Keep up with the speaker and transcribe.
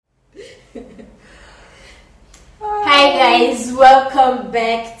Hi guys, welcome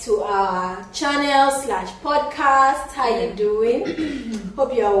back to our channel / podcast. How you doing?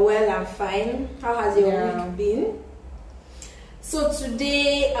 Hope you are well and fine. How has your week been? So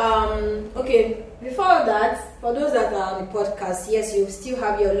today, okay, before that, for those that are on the podcast, yes, you still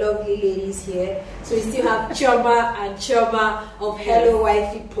have your lovely ladies here. So you still have Chioma and Chioma of Hello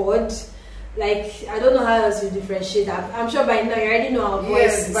Wifey Pod. Like, I don't know how else to differentiate. I'm sure by now you already know our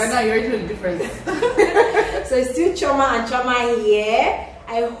voices. Yes, by now you already know the difference. So it's still Chioma and Chioma here.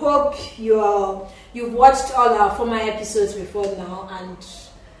 I hope you've watched all our former episodes before now and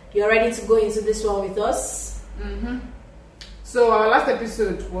you're ready to go into this one with us. Mm-hmm. So our last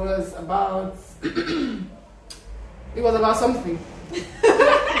episode was about it was about something.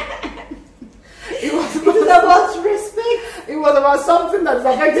 It was about respect. It was about something that's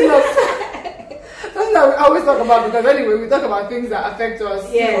affecting us. Something that we always talk about, because anyway, we talk about things that affect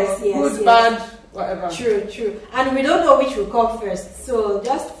us. Yes, good, bad, whatever. True. And we don't know which will come first. So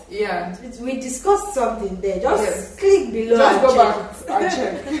just we discussed something there. Just click below. Just go back and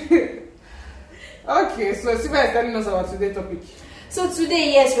check. Okay, so Siva is telling us about today's topic. So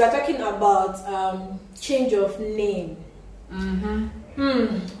today, yes, we are talking about change of name. Mm-hmm.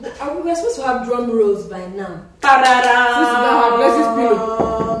 We were supposed to have drum rolls by now. Let's just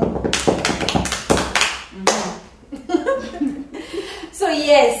pillow. So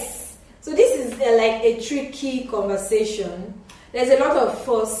yes, so this is like a tricky conversation. There's a lot of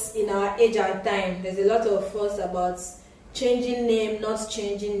fuss in our age and time. There's a lot of fuss about changing name, not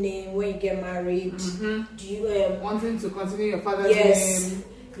changing name when you get married. Mm-hmm. Do you wanting to continue your father's name?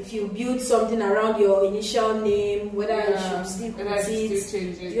 If you build something around your initial name, whether you should still put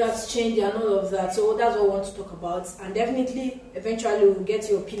it, you have to change it and all of that. So that's what we want to talk about. And definitely, eventually, we'll get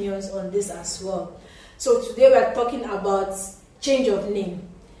your opinions on this as well. So today we're talking about change of name.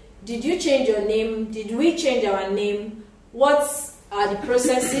 Did you change your name? Did we change our name? What are the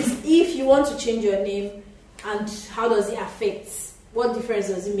processes if you want to change your name? And how does it affect? What difference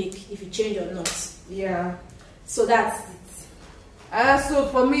does it make if you change or not? Yeah. So that's it. So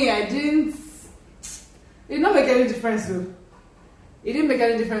for me, it did not make any difference though. It didn't make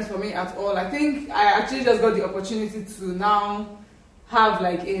any difference for me at all. I think I actually just got the opportunity to now have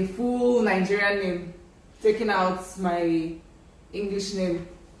like a full Nigerian name, taking out my English name,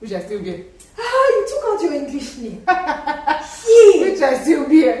 which I still get. You took out your English name. Which I still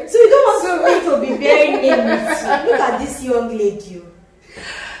bear. So you don't want me to be bearing name with you. Look at this young lady.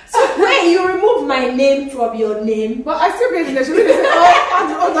 So when you remove my name from your name, but I still get it. They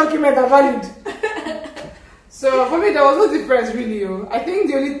say, all documents are valid. So for me, there was no difference really. I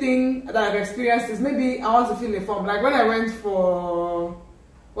think the only thing that I've experienced is maybe I want to fill a form. Like when I went for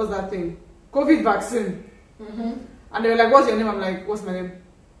what's that thing? COVID vaccine. Mm-hmm. And they were like, "What's your name?" I'm like, "What's my name?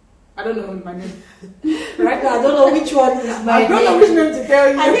 I don't know my name." Right now, I don't know which one is my name. I don't know which name to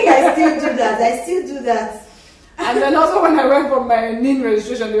tell you. I think I still do that. And then also when I went for my NIN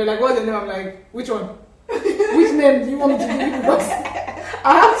registration, they were like, "What's your name?" I'm like, "Which one? Which name do you want me to give you?" Because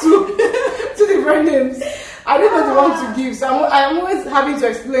I have two different names. I didn't know the one to give, so I'm always having to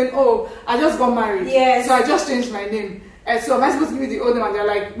explain. Oh, I just got married, so I just changed my name. And so am I supposed to give you the old name? And they're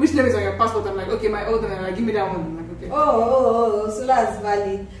like, "Which name is on your passport?" I'm like, "Okay, my old name." And like, "Give me that one." I'm like, "Okay." So that's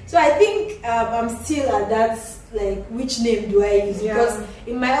valid. So I think I'm still at that, like, which name do I use? Because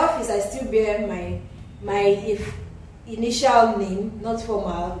in my office I still bear my initial name, not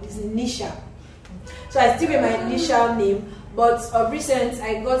formal, it's initial. So I still bear my initial name, but of recent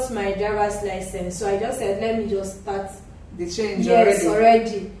I got my driver's license, so I just said, let me just start the change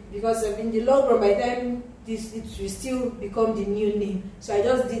already. Because in the long run, by the time it will still become the new name. So I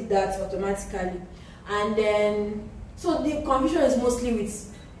just did that automatically. And then, so the confusion is mostly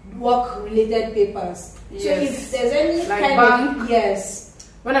with work-related papers. Yes. So if there's any like kind bank, of... Yes.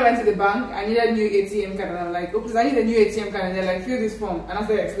 When I went to the bank, I needed a new ATM card, and I'm like, "Oh, please, I need a new ATM card." And they're like, "Fill this form." And I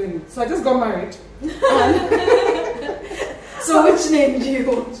started explaining. So I just got married. So which name do you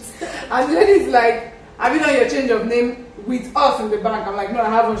want? And the lady's like, "Have you done your change of name with us in the bank?" I'm like, "No, I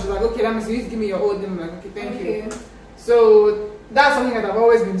haven't." She's like, "Okay, let me see. You give me your old name." I'm like, "Okay, thank you." So that's something that I've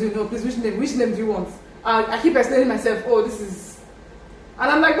always been doing. "No, please, which name do you want?" I keep explaining myself. "Oh, this is," and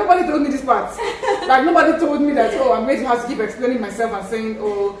I'm like, nobody told me this part. Like nobody told me that. Oh, I'm going to have to keep explaining myself and saying,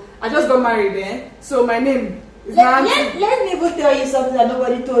 "Oh, I just got married, so my name is Nancy." Let me even tell you something that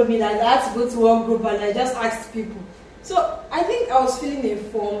nobody told me. That I had to go to one group and I just asked people. So I think I was filling a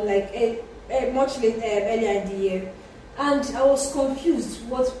form like much earlier in the year, and I was confused.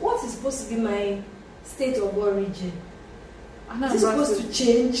 What is supposed to be my state of origin? Is it supposed to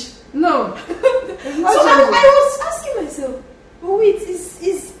change? No. So I was asking myself, but wait,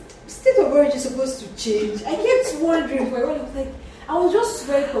 is state of supposed to change? I kept wondering for a while. I was like, I was just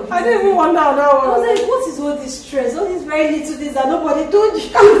very confused. I didn't even wonder on that one. I was like, what is all this stress? All these very little things that nobody told you.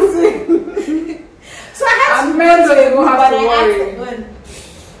 So I had to men don't even have to worry.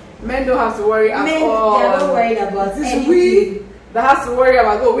 Men don't have to worry at all. They are not worried about this. anything. We that has to worry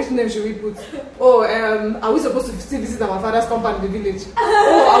about, which name should we put? Are we supposed to still visit our father's compound in the village?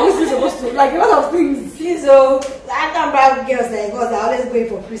 Are we still supposed to, like, a lot of things. Please, I can't brag girls like us are always going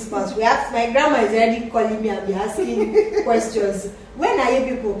for Christmas. My grandma is already calling me and be asking questions. When are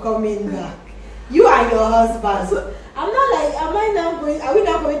you people coming back? You and your husband. I'm not like, are we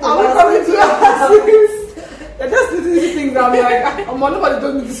now going to your house? They're just little things that I'm like, nobody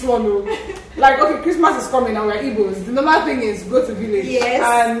told me this one. Like, okay, Christmas is coming and we're Igbos. The normal thing is go to village. Yes.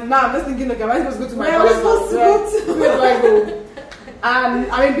 And now I'm just thinking, okay, am I supposed to go to my father's house? Where do I go?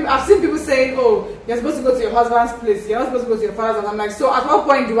 And I mean, I've seen people saying, you're supposed to go to your husband's place. You're not supposed to go to your father's. And I'm like, so at what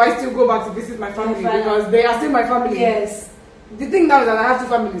point do I still go back to visit my family? Because they are still my family. Yes. The thing now is that I have two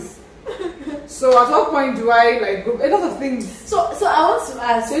families. So at what point do I like go? A lot of things. So I want to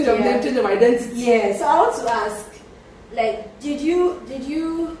ask. Change of name, change of identity. Yeah. So I want to ask, like, did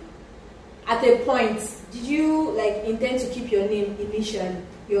you at a point like intend to keep your name initially,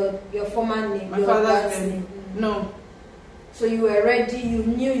 your former name, my father's name? No. So you were ready. You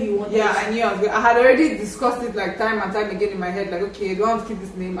knew you wanted. Yeah, I knew. I had already discussed it like time and time again in my head. Like, okay, do I want to keep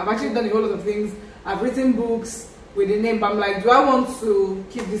this name? I've actually done a whole lot of things. I've written books with the name, but I'm like, do I want to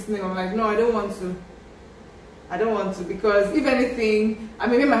keep this name? I'm like, no, I don't want to. I don't want to, because if anything, I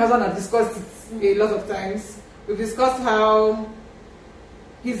mean, me and my husband have discussed it a lot of times. We've discussed how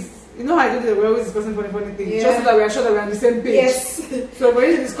you know how I do this, we're always discussing funny things, just so that we are sure that we're on the same page. Yes. So we're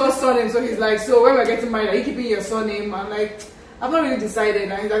going to discuss surname, so he's like, so when we're getting married, are you keeping your surname? I'm like, I've not really decided.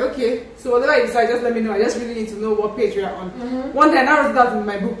 And he's like, okay, so whatever I decide, just let me know. I just really need to know what page we are on. Mm-hmm. One day I now wrote that in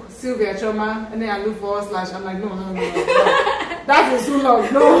my book, Sylvia Choma, and then I look / I'm like, no. That is too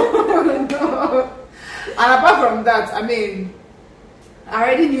long. No. And apart from that, I mean, I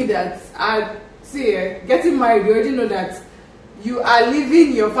already knew that. Getting married, you already know that you are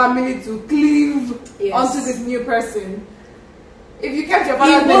leaving your family to cleave onto this new person. If you kept your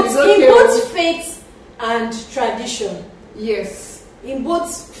father's name, it's okay. In both faith and tradition. Yes. In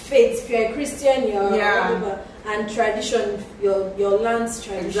both faith, if you're a Christian, and tradition, your land's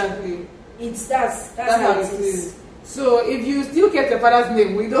tradition. Exactly. That's how it is. So if you still kept your father's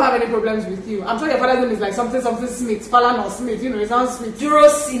name, we don't have any problems with you. I'm sure your father's name is like something Smith, Falan or Smith, it sounds sweet. Duro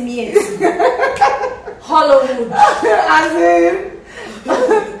Simeon. Hollywood. As in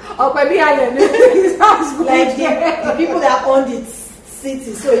Baby Island. It sounds good. Like the people that owned it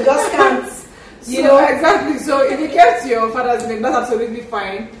city, so you just can't exactly. So if you kept your father's name, that's absolutely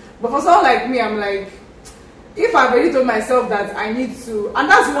fine. But for someone like me, I'm like, if I've already told myself that I need to, and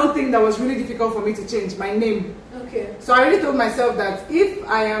that's one thing that was really difficult for me to change, my name. Okay. So I already told myself that if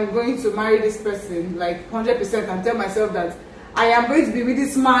I am going to marry this person, like 100%, and tell myself that I am going to be really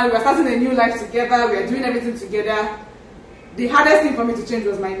smart, we're starting a new life together, we're doing everything together, the hardest thing for me to change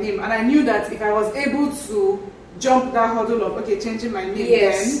was my name. And I knew that if I was able to jump that hurdle of, changing my name,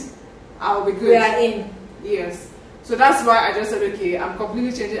 then I'll be good. We are in. Yes. So that's why I just said, okay, I'm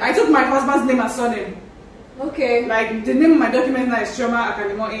completely changing. I took my husband's name and surname. Okay. Like, the name of my document now is Chioma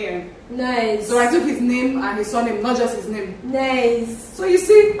Akanimo A.M. Nice. So I took his name and his surname, not just his name. Nice. So you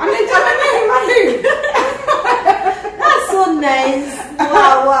see, I'm a human being. That's so nice.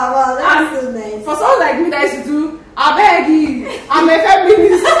 Wow. That's so nice. For someone like me that used to do, I'm a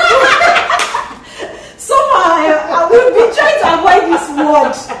feminist. Somehow I will be trying to avoid this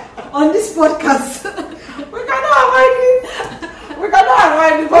word on this podcast. We cannot avoid it. We can't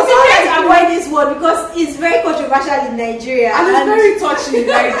avoid this word because it's very controversial in Nigeria. And it's very touchy.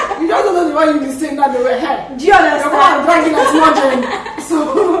 Like, you just don't know the way you be saying that they were hair. Do you understand? Dragging as much.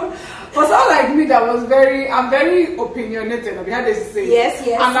 So for someone like me that was I'm very opinionated, I've had this to say. Yes.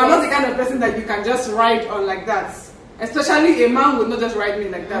 And I'm not the kind of person that you can just write on like that. Especially a man would not just write me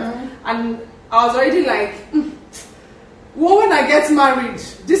like that. Mm-hmm. And I was already like, well, when I get married,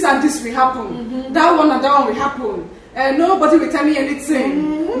 this and this will happen. Mm-hmm. That one and that one will happen. Nobody will tell me anything.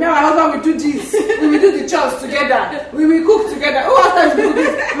 Mm-hmm. Me and my husband will do this. We will do the chores together. We will cook together. Oh, after we do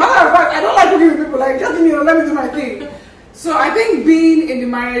this. Matter of fact, I don't like cooking with people. Like, just let me do my thing. So I think being in the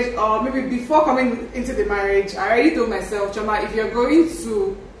marriage, or maybe before coming into the marriage, I already told myself, Choma, if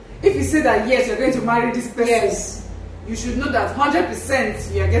you say that yes, you're going to marry this person, you should know that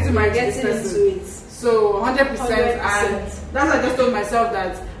 100% you are getting married to this person. So 100%, and that's why I just told myself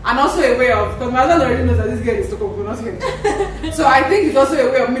that. And also a way of, because my husband already knows that this girl is Tokoku, not him. So I think it's also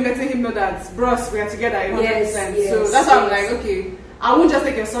a way of me letting him know that, bros, we are together 100%. Yes, so that's why I'm like, okay, I won't just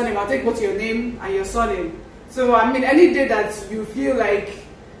take your surname. I'll take both your name and your surname. So I mean, any day that you feel like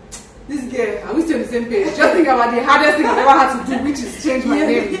this girl, are we still on the same page? Just think about the hardest thing I've ever had to do, which is change my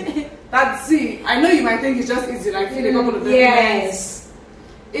name. That's see. I know you might think it's just easy, like fill a couple of documents. Yes.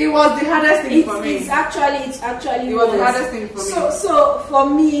 It was the hardest thing for me. It actually it was the hardest thing for me. So for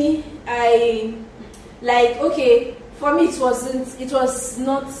me, for me it was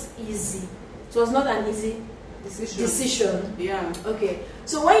not easy. It was not an easy decision. Yeah. Okay.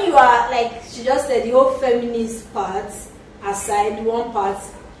 So when you are like she just said, the whole feminist part aside, one part,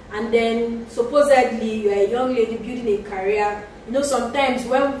 and then supposedly you are a young lady building a career. You know, sometimes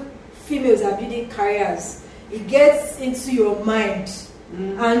when females are building careers, it gets into your mind.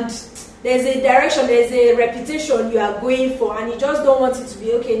 And there's a direction, there's a reputation you are going for, and you just don't want it to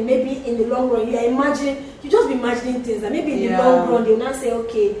be okay. Maybe in the long run, you just be imagining things that maybe in the long run they'll not say,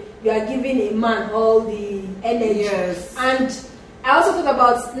 okay, you are giving a man all the energy. Yes. And I also thought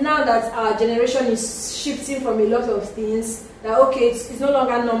about now that our generation is shifting from a lot of things, that okay, it's no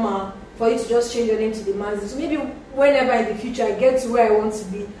longer normal for you to just change your name to the masses. So maybe whenever in the future I get to where I want to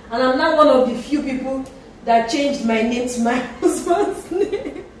be, and I'm not one of the few people that changed my name to my husband's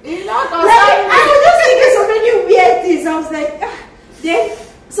name. I was just thinking so many weird things. I was like,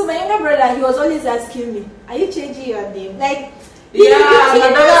 so my younger brother, he was always asking me, "Are you changing your name?" Like,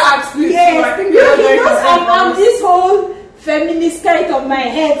 my brother asked me. Yes, so I think he knows I'm this whole feminist kind of my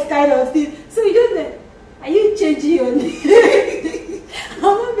head kind of thing. So he just like, "Are you changing your name?" I'm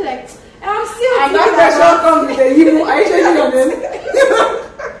gonna be like, "I'm still." And that question comes with a you. Are you changing your name?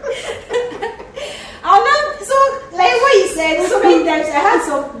 So, like what you said, so many times I had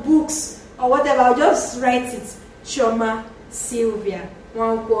some books or whatever, I'll just write it. Chioma, Sylvia,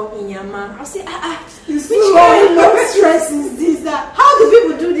 Wanko, Inyama. I'll say, which kind of stress is this? How do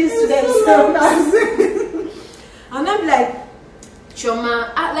people do this to themselves? And I'm like,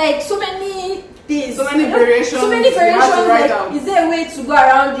 Chioma, like so many things. So many variations. Like, is there a way to go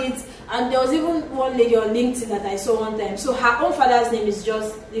around it? And there was even one lady on LinkedIn that I saw one time. So her own father's name is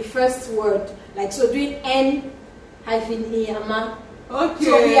just the first word. Like, so doing N-Iyama. Okay.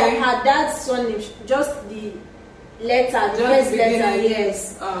 So yeah, her dad's surname, just the letter, the first letter,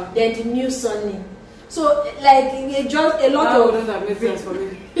 yes. Then the new surname. So, like, just a lot of... That wouldn't have made sense for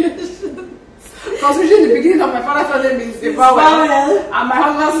me. Because usually the beginning of my father's surname is a vowel. And my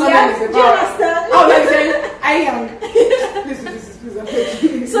husband's surname is a vowel. Do you understand? Oh, like saying, Ayang.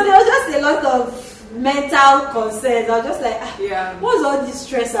 Please. So there was just a lot of mental concerns. I was just like, what's all this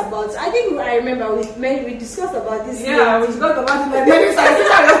stress about? I think I remember we discussed about this. Yeah, we discussed about it. Like many times,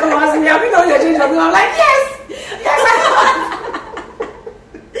 I just come ask me, have you done your change of name? I'm like, yes, I have.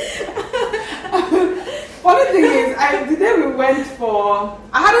 Funny thing is, the day we went for,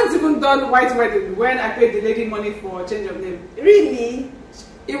 I hadn't even done white wedding when I paid the lady money for change of name. Really?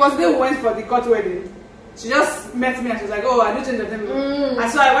 It was the day we went for the court wedding. She just met me and she was like, oh, I do change of name.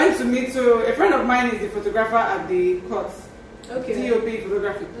 And so I went to meet a friend of mine is the photographer at the court. Okay. DOP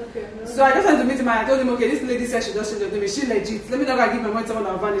photography. Okay. So I just went to meet him and I told him, okay, this lady said she just changed of name. Is she legit? Let me not give my money to someone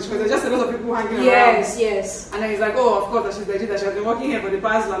that will vanish because there's just a lot of people hanging around. Yes. And then he's like, oh, of course that she's legit, that she has been working here for the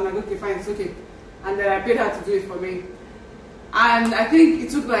past. I'm like, okay, fine, it's okay. And then I paid her to do it for me. And I think it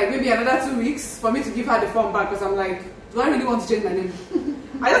took like maybe another 2 weeks for me to give her the form back because I'm like, do I really want to change my name?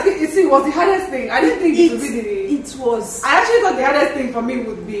 I just think it was the hardest thing. I didn't think it would be It was. I actually thought the hardest thing for me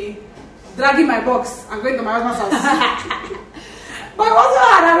would be dragging my box and going to my husband's house. But it wasn't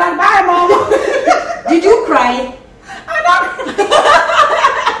hard. I'm like, bye, mom. Did you cry?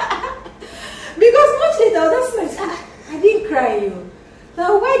 Because much later I was just like, I didn't cry, you.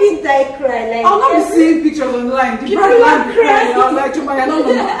 Now why didn't I cry? Like, I'll not be seeing pictures online. The bride man be crying. I was like, Chuma, you're not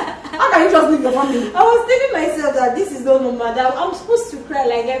normal. How can you just leave your family? I was telling myself that this is not normal. That I'm supposed to cry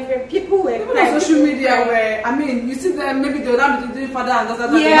like every people were Even crying. on social media where, I mean, you see them, maybe they'll not be doing father and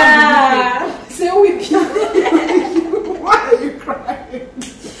daughter. Yeah. Say weeping. Why are you crying?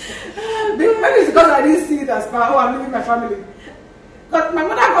 Maybe it's because I didn't see it as part, I'm leaving my family. Because my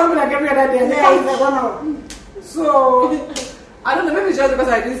mother called me like every other day and they called me like 1 hour. So, I don't know, maybe it's just because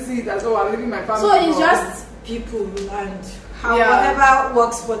I didn't see it as I'm leaving my family. So it's just people and whatever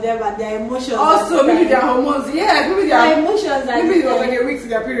works for them and their emotions. Also, maybe their hormones, maybe their emotions. Maybe it was like a week to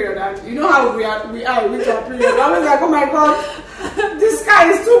their period, and you know how we are a week to our period. I was like, oh my god, this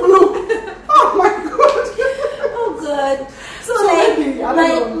sky is too blue. Oh my god. Oh god. So maybe,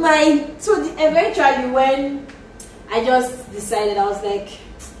 eventually when I just decided, I was like,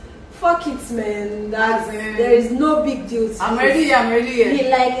 fuck it, man. There is no big deal. I'm ready.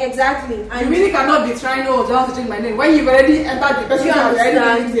 Like, exactly. And you really cannot be trying to change my name when you've already entered the person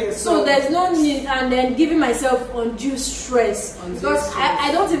already there. So there's no need, and then giving myself undue stress. Because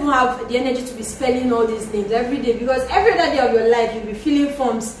I don't even have the energy to be spelling all these names every day, because every other day of your life you'll be filling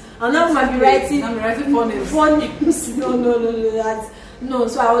forms. And now I'm writing four names. No.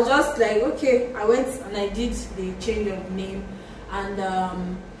 So I was just like, okay. I went and I did the change of name. And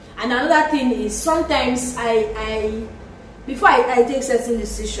another thing is, sometimes I before I take certain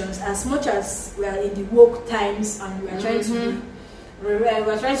decisions, as much as we are in the woke times and we are trying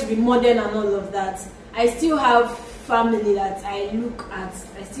to be modern and all of that, I still have family that I look at.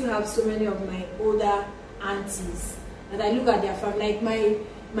 I still have so many of my older aunties that I look at their family,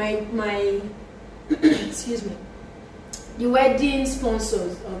 like my excuse me, the wedding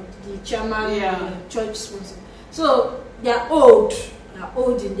sponsors of the chairman, the church sponsor. So they are old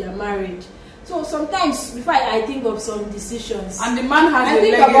in their marriage. So sometimes before I think of some decisions, and the man has a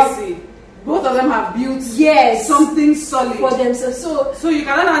legacy. Both of them have built something solid for themselves. So you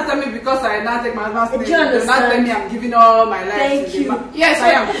cannot tell me because I now take my husband's name. You not tell me I'm giving all my life. Thank you. Yes,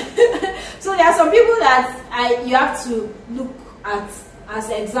 I am. So there are some people that you have to look at as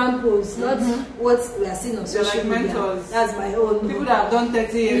examples, not what we are seeing on social media. Mentors. That's my own. People that have done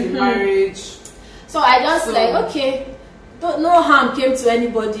 30 years in marriage. So I just okay. No harm came to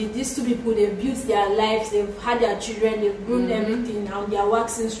anybody. These two people, they've built their lives, they've had their children, they've grown everything, and they are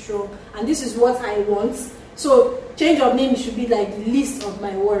waxing strong. And this is what I want. So change of name should be like the least of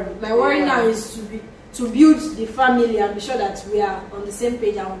my worry. My worry now is to build the family and be sure that we are on the same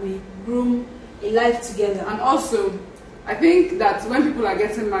page and we groom a life together. And also, I think that when people are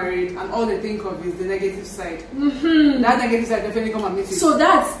getting married and all they think of is the negative side, that negative side definitely come and meet you. So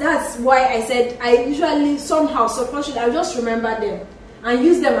that's why I said I usually somehow subconsciously I just remember them and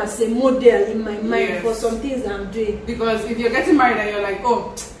use them as a model in my mind for some things that I'm doing. Because if you're getting married and you're like,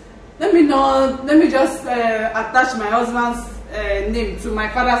 oh, let me just attach my husband's name to my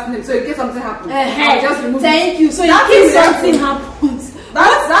father's name, so in case something happens, I'll just remove Thank you. So in case something happens,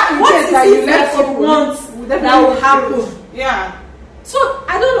 what is that you let people want that will happen. Yeah. So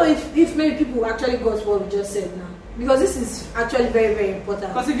I don't know if maybe people actually got what we just said now, because this is actually very, very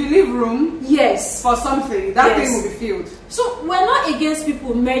important. Because if you leave room for something, that thing will be filled. So we're not against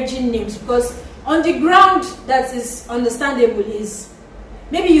people merging names, because on the ground that is understandable is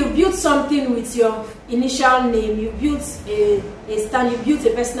maybe you built something with your initial name, you built a stand, you built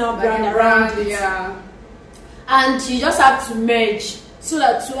a personal brand around it. And you just have to merge so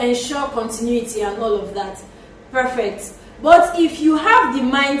that to ensure continuity and all of that. Perfect. But if you have the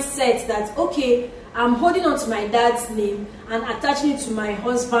mindset that, okay, I'm holding on to my dad's name and attaching it to my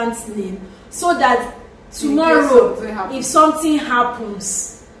husband's name, so that tomorrow, if something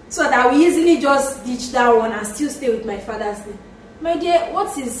happens, so that I will easily just ditch that one and still stay with my father's name. My dear,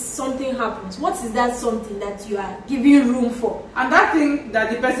 what is something happens? What is that something that you are giving room for? And that thing that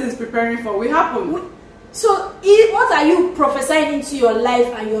the person is preparing for will happen. So, what are you prophesying into your life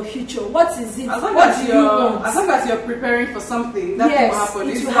and your future? What is it? As long as you're preparing for something, that will happen.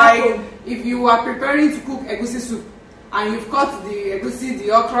 It's like if you are preparing to cook egusi soup and you've cut the egusi,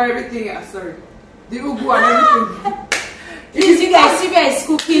 the okra, everything. The ugu and everything. Please, you guys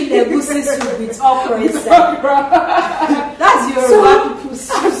cooking egusi soup with okra inside. That's your people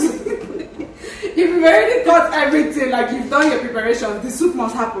soup. If you've already cut everything, like you've done your preparations, the soup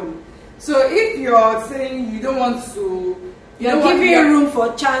must happen. So if you're saying you don't want to, you're giving room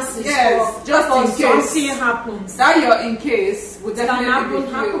for chances. Yes, just in case something happens. That you're in case would definitely be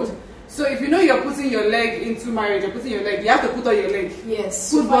filled. So if you know you're putting your leg into marriage, you have to put on your leg.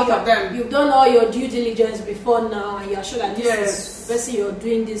 Yes. Put both of them. You've done all your due diligence before now, and you're sure that this is the person you're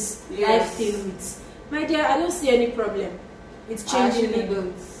doing this life thing with. My dear, I don't see any problem. It's changing. I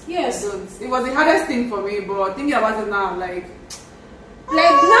don't. Yes. I don't. It was the hardest thing for me, but thinking about it now, like now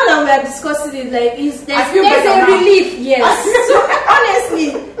that we are discussing it, like there's a relief. Yes. So honestly,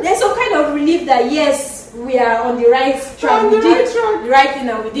 there's some kind of relief that yes, we are on the right track. We did the right thing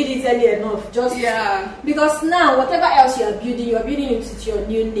and we did it early enough. Because now whatever else you are building it with your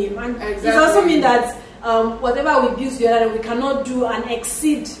new name, and it doesn't mean that whatever we build together we cannot do and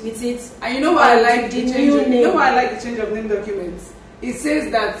exceed with it. And you know why I like the change? You know why I like the change of name documents? It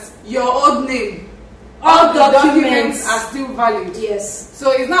says that your old name, all the documents are still valid. Yes. So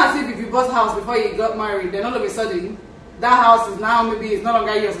it's not as if you bought a house before you got married, then all of a sudden that house is now maybe it's no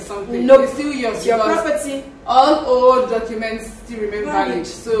longer yours or something. No, it's still yours. It's your property. All old documents still remain valid.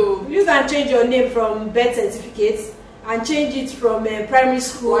 So you can change your name from birth certificate and change it from primary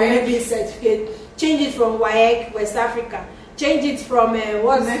school maybe certificate. Change it from WAEC, West Africa. Change it from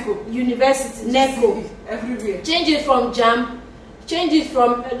what? University, NECO. Everywhere. Change it from JAM. Change it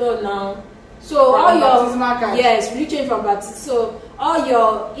from now. So from all your yes, you change from baptism. So all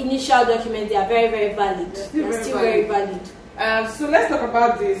your initial documents, they are very, very valid. They're still very valid. So let's talk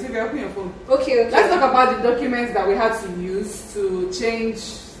about this. If you open your phone. Okay. Let's talk about the documents that we had to use to change.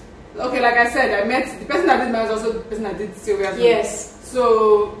 Okay, like I said, I met the person that did mine was also the person that did Sylvia's. Yes.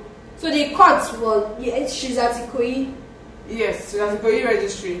 So the court she's at Ikoyi. Yes, she's at Ikoyi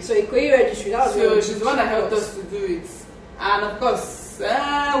registry. So Ikoyi registry. That was so she's the one that helped us to do it, and of course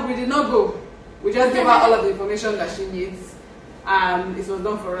we did not go. We just gave her all of the information that she needs, and it was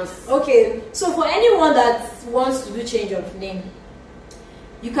done for us. Okay, so for anyone that wants to do change of name,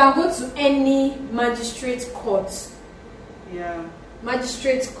 you can go to any magistrate court. Yeah.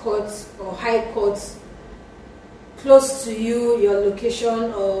 Magistrate court or high court close to you, your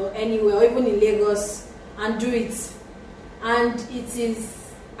location, or anywhere, or even in Lagos, and do it. And it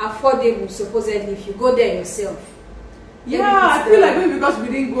is affordable, supposedly, if you go there yourself. Yeah, I feel like maybe because we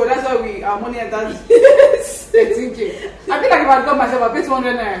didn't go, that's why our money entered 13K. I feel like if I got myself, I pay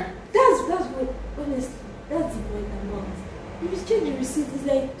 200 naira. That's what, honestly, that's the point amount. If you change the receipt, it's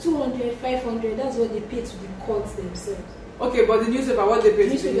like 200, 500, that's what they pay to the courts themselves. Okay, but the newspaper, what they pay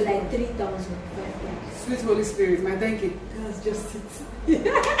to the newspaper? Like 3,000, 5,000. Sweet Holy Spirit, my thank you. That's just it.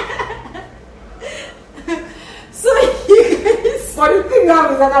 So you guys... But the thing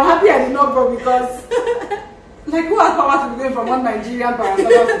now is that I'm happy I did not go because like who has power to be going from one Nigerian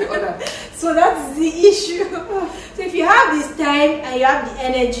parastatal to the other? So that's the issue. So if you have this time and you have the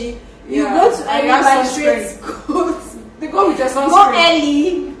energy, you go to any magistrate court. They go with your sunscreen. Go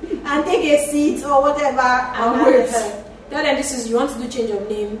early and take a seat or whatever and wait. Tell them this is you want to do change of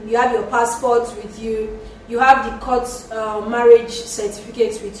name. You have your passport with you. You have the court marriage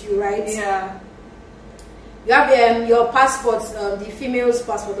certificate with you, right? Yeah. You have your passport, the female's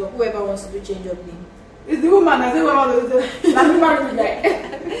passport, or whoever wants to do change of name. It's the woman. I say woman.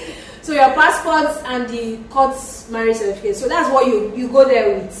 So your passports and the court's marriage certificate. So that's what you go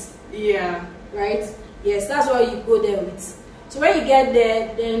there with. Yeah. Right? Yes, that's what you go there with. So when you get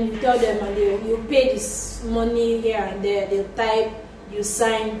there, then you tell them and you pay this money here and there. They'll type, you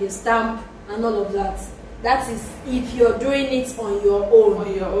sign, they stamp, and all of that. That is if you're doing it on your own.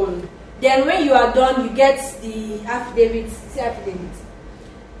 On your own. Then when you are done, you get the affidavit.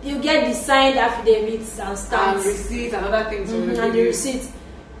 You get the signed affidavits and stamps. And receipts and other things. And the receipt.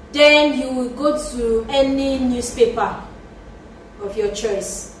 Then you will go to any newspaper of your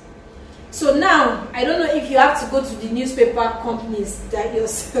choice. So now, I don't know if you have to go to the newspaper companies that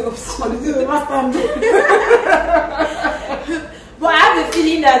yourselves. But I have the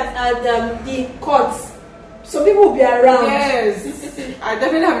feeling that at the courts, some people will be around. Yes. I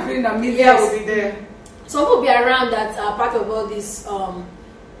definitely have a feeling that media will be there. Some people will be around that are part of all these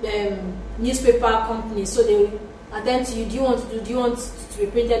newspaper companies. So they will attend to you. Do you want to be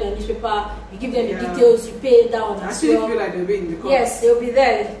printed on newspaper? You give them the details, you pay it down as well. I feel like they'll be in the court. Yes, they'll be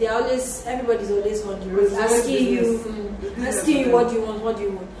there. Everybody's always on the road asking you what do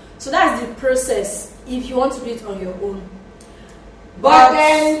you want. So that's the process if you want to do it on your own. But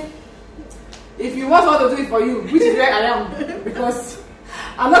then if you want someone to do it for you, which is where I am, because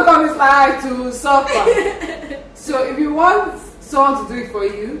I'm not coming like to suffer. So if you want someone to do it for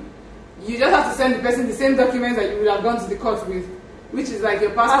you, you just have to send the person the same documents that you would have gone to the court with, which is like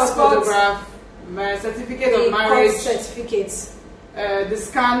your passport photograph, certificate of marriage, certificates, the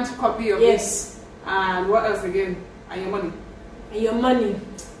scanned copy of it, and what else again? And your money.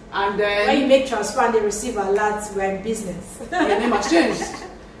 And then when you make transfer and they receive alerts, we're in business. Your name has changed.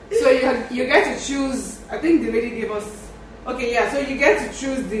 So you get to choose. I think the lady gave us. Okay, yeah. So you get to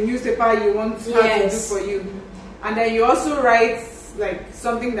choose the newspaper you want her to do for you, and then you also write like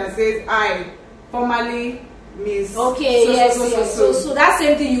something that says I formally Miss. Okay, so that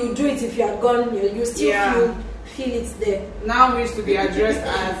same thing you do it if you had gone. You still feel it there. Now we used to be addressed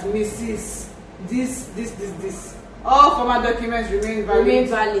as Mrs. This. All former documents remain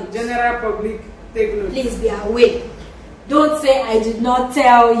valid. General public, take note. Please be aware. Don't say I did not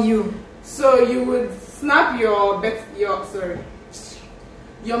tell you. So you would snap your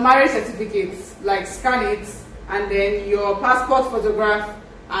marriage certificate, like scan it, and then your passport photograph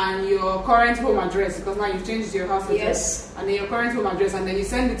and your current home address, because now you've changed your house address, and then your current home address, and then you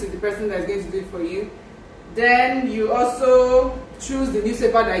send it to the person that's going to do it for you. Then you also choose the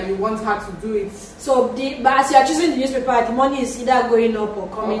newspaper that you want her to do it. So, but as you are choosing the newspaper, the money is either going up or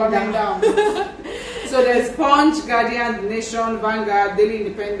coming down. So there's Punch, Guardian, The Nation, Vanguard, Daily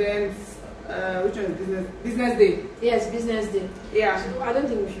Independent. Which one is Business Day? Yes, Business Day. Yeah. So I don't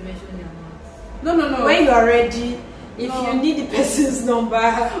think we should mention the amount. No. When you are ready, if you need the person's number,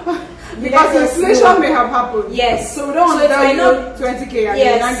 because inflation may have happened. Yes. So we don't want to tell you 20k and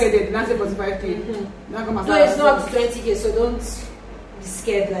yes. you can't get it. Not say 45k. No, it's not 20k. So don't be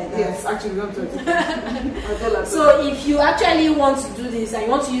scared like that. Yes, actually not 20k. So if you actually want to do this and you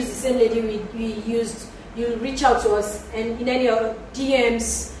want to use the same lady we used, you reach out to us and in any of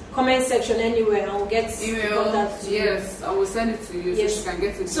DMs, comment section anywhere, and we'll get email. Contact to yes, I will send it to you so she can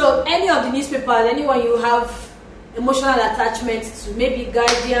get it. So any of the newspapers, anyone you have emotional attachment to, maybe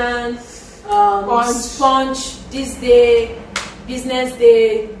Guardian, Punch, This Day, Business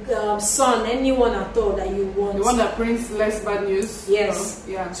Day, Sun, anyone at all that you want. The one that prints less bad news. Yes.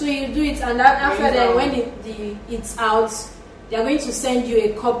 Yeah. So you do it, and that after that, when it's out, they are going to send you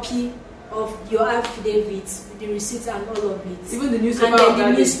a copy of your affidavit, the receipts and all of it. Even the newspaper. And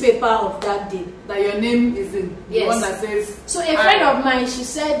then the newspaper of that day. That your name is in. Yes. The one that says. So a friend of mine, she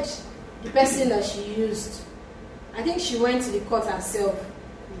said the person that she used, I think she went to the court herself,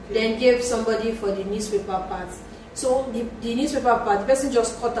 then gave somebody for the newspaper part. So the newspaper part, the person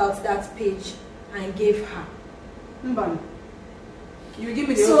just cut out that page and gave her. Mban. You give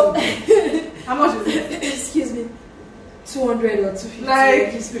me the other. How much is it? Excuse me. 200 or 250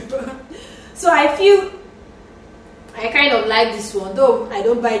 like newspaper. So I feel I kind of like this one, though I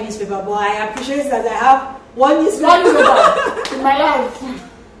don't buy newspaper, but I appreciate that I have one newspaper in my life.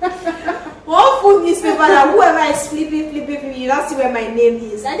 One full newspaper that whoever is flipping, you don't see where my name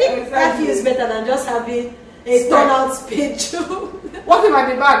is. I think that feels better than just having a turnout page. What if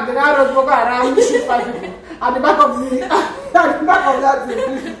at the back, the guy was walking around shoot 5 people at the back of me, at the back of that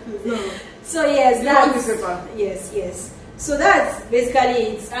thing. No. So yes, that's newspaper. Yes. So that's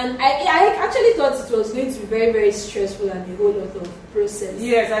basically it. And I actually thought it was going to be very, very stressful and a whole lot of process.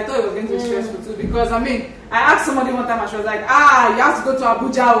 Yes, I thought it was going to be stressful too, because I mean, I asked somebody one time and she was like, you have to go to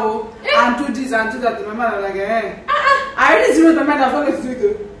Abuja and do this and do that. And my mother was like, I already zeroed my mind, I was going to do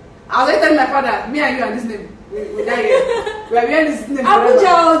it. I was like telling my father, me and you and this name, we die here. We are behind this name Abuja forever.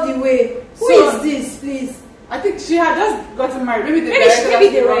 all the way. Who is this, please? I think she had just gotten married. Maybe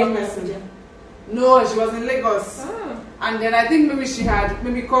they the wrong person. No, she was in Lagos. And then I think maybe she had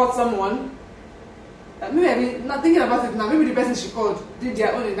called someone. Maybe not thinking about it now. Maybe the person she called did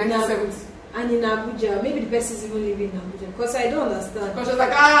their own in 1970. And in Abuja, maybe the person is even living in Abuja. Because I don't understand. Because she was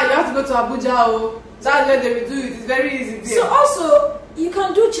like, you have to go to Abuja. That's where they will do it. It's very easy there. So also, you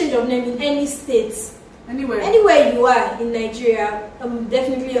can do change of name in any state. Anywhere you are in Nigeria,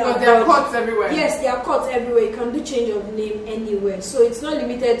 definitely. Because there are courts everywhere. Yes, there are courts everywhere. You can do change of name anywhere. So it's not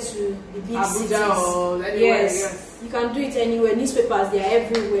limited to the big Abuja cities. Or anywhere. Yes, you can do it anywhere. Newspapers, they are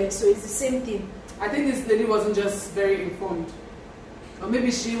everywhere. So it's the same thing. I think this lady wasn't just very informed. Or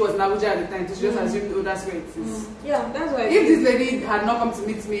maybe she was in Abuja at the time, so she just assumed, that's where it is. Yeah, that's why. If this lady had not come to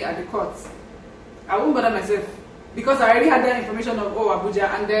meet me at the court, I wouldn't bother myself. Because I already had that information of, Abuja,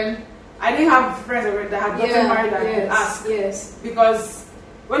 and then I didn't have friends already that had gotten married that I could ask. Yes. Because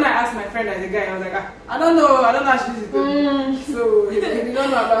when I asked my friend as a guy, I was like, I don't know how she did it. So he didn't know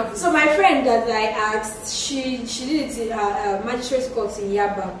about it. So my friend that I asked, she did it in magistrate's court in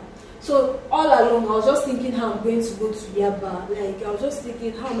Yaba. So all along, I was just thinking how I'm going to go to Yaba. Like, I was just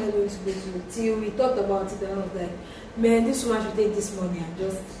thinking, how am I going to go to it? Till we talked about it, and I was like, man, this woman should take this money and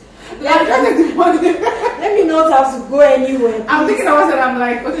just... Let me not have to go anywhere. Please. I'm thinking about it, I'm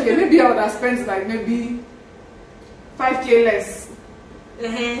like, okay, maybe I would have spent like maybe 5k less.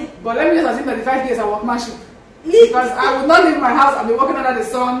 But let me just assume that the 5k is a workmanship. Because I would not leave my house and be walking under the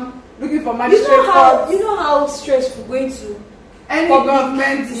sun looking for magistrate court. You know how stressful going to any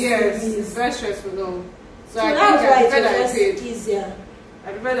government, yes, it's very stressful though. So I think I prefer that I paid. Easier.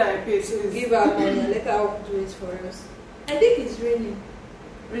 I prefer that I paid. So give her money and let her do it for us. I think it's raining.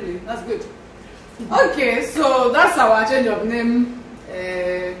 Really? That's good. Okay, so that's our change of name,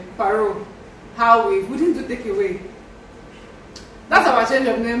 Paro. How we didn't do take away. That's our change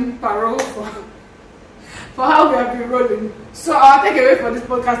of name, Paro, for how we have been rolling. So our takeaway for this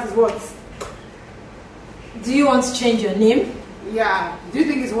podcast is what? Do you want to change your name? Yeah. Do you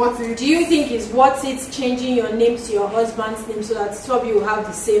think it's worth it? Do you think it's worth it changing your name to your husband's name so that two of you will have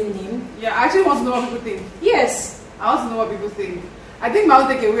the same name? Yeah, I actually want to know what people think. Yes. I want to know what people think. I think my own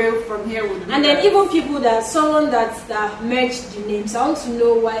takeaway from here would be. And then even people someone that merged the names. I want to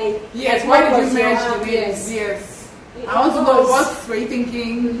know why. Yes, why did you merge the names? Yes. I want to know what were you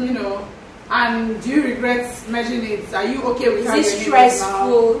thinking, you know, and do you regret merging it? Are you okay with how your name is now? Is it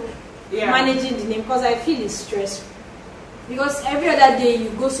stressful managing the name? Because I feel it's stressful. Because every other day you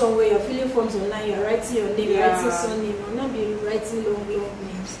go somewhere, you're filling forms online, you're writing your name, writing surname, you'll not be writing long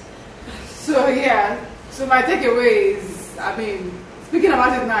names. So so my takeaway is, I mean, speaking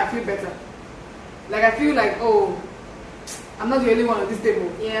about it now, I feel better. Like I feel like, I'm not the only one on this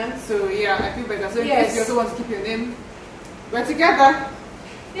table. Yeah. So yeah, I feel better. So in Yes. case you also want to keep your name, we're together.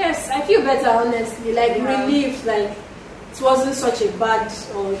 Yes, I feel better, honestly. Like relieved, like it wasn't such a bad,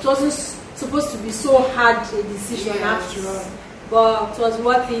 or it wasn't supposed to be so hard a decision after all. But it was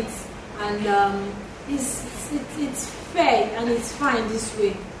worth it, and it's fair and it's fine this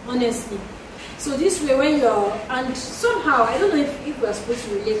way, honestly. So this way, when you're, and somehow I don't know if we're supposed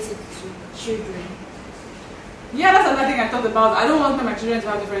to relate it to children. Yeah, that's another thing I thought about. I don't want my children to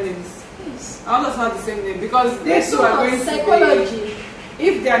have different names. Yes. I want us to have the same name because they There's too so are much going to psychology. be.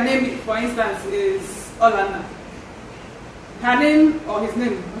 If their name, for instance, is Olana, her name or his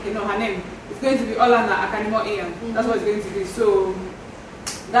name, okay, no, her name is going to be Olana Akanimo Ian. That's what it's going to be. So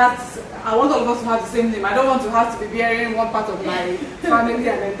that's, I want all of us to have the same name. I don't want to have to be bearing one part of my family and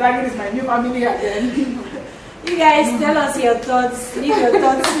then dragging this my new family again. You guys tell us your thoughts. Leave your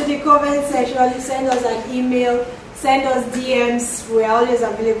thoughts in the comment section. Send us an email. Send us DMs. We're always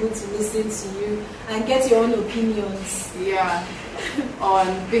available to listen to you and get your own opinions. Yeah, on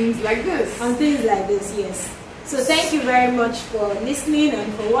things like this. On things like this, yes. So thank you very much for listening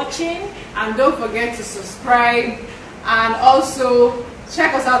and for watching. And don't forget to subscribe and also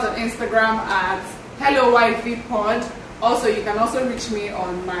check us out on Instagram at HelloWifeyPod. Also, you can also reach me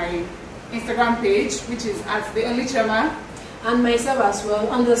on my Instagram page, which is at The Only Chema. And myself as well,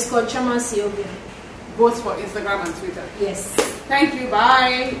 _Chama Sylvia. Both for Instagram and Twitter. Yes. Thank you.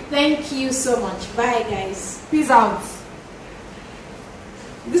 Bye. Thank you so much. Bye, guys. Peace out.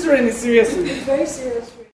 This rain is serious. It's very serious.